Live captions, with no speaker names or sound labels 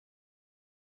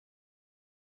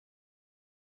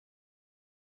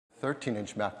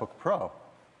13-inch MacBook Pro.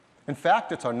 In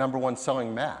fact, it's our #1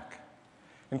 selling Mac.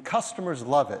 And customers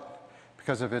love it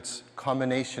because of its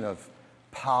combination of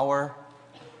power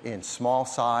in small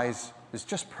size. Is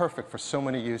just perfect for so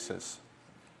many uses.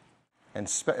 And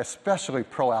especially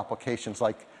pro applications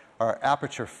like our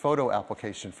Aperture photo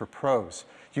application for pros.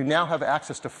 You now have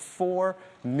access to 4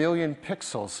 million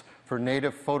pixels for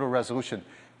native photo resolution.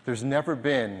 There's never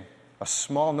been a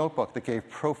small notebook that gave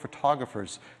pro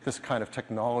photographers this kind of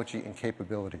technology and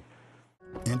capability.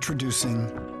 Introducing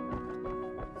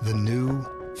the new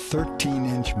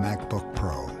 13-inch MacBook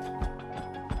Pro.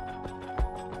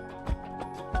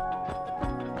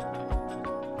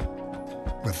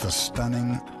 With the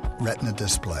stunning Retina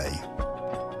display,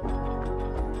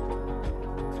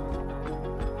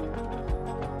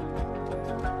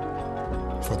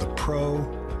 for the pro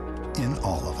in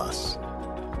all of us.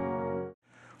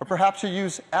 Or perhaps you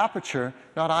use Aperture,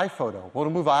 not iPhoto. Well,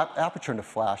 to move Aperture into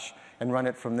Flash and run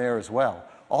it from there as well.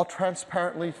 All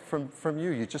transparently from you.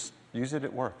 You just use it,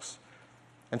 it works.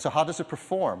 And so how does it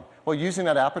perform? Well, using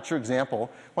that Aperture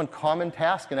example, one common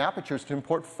task in Aperture is to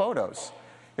import photos.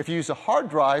 If you use a hard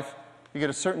drive, you get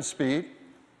a certain speed.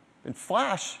 And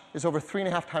Flash is over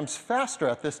 3.5 times faster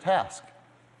at this task.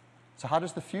 So how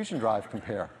does the Fusion drive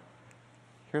compare?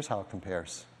 Here's how it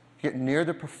compares. You get near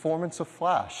the performance of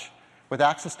Flash with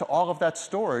access to all of that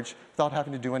storage without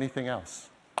having to do anything else.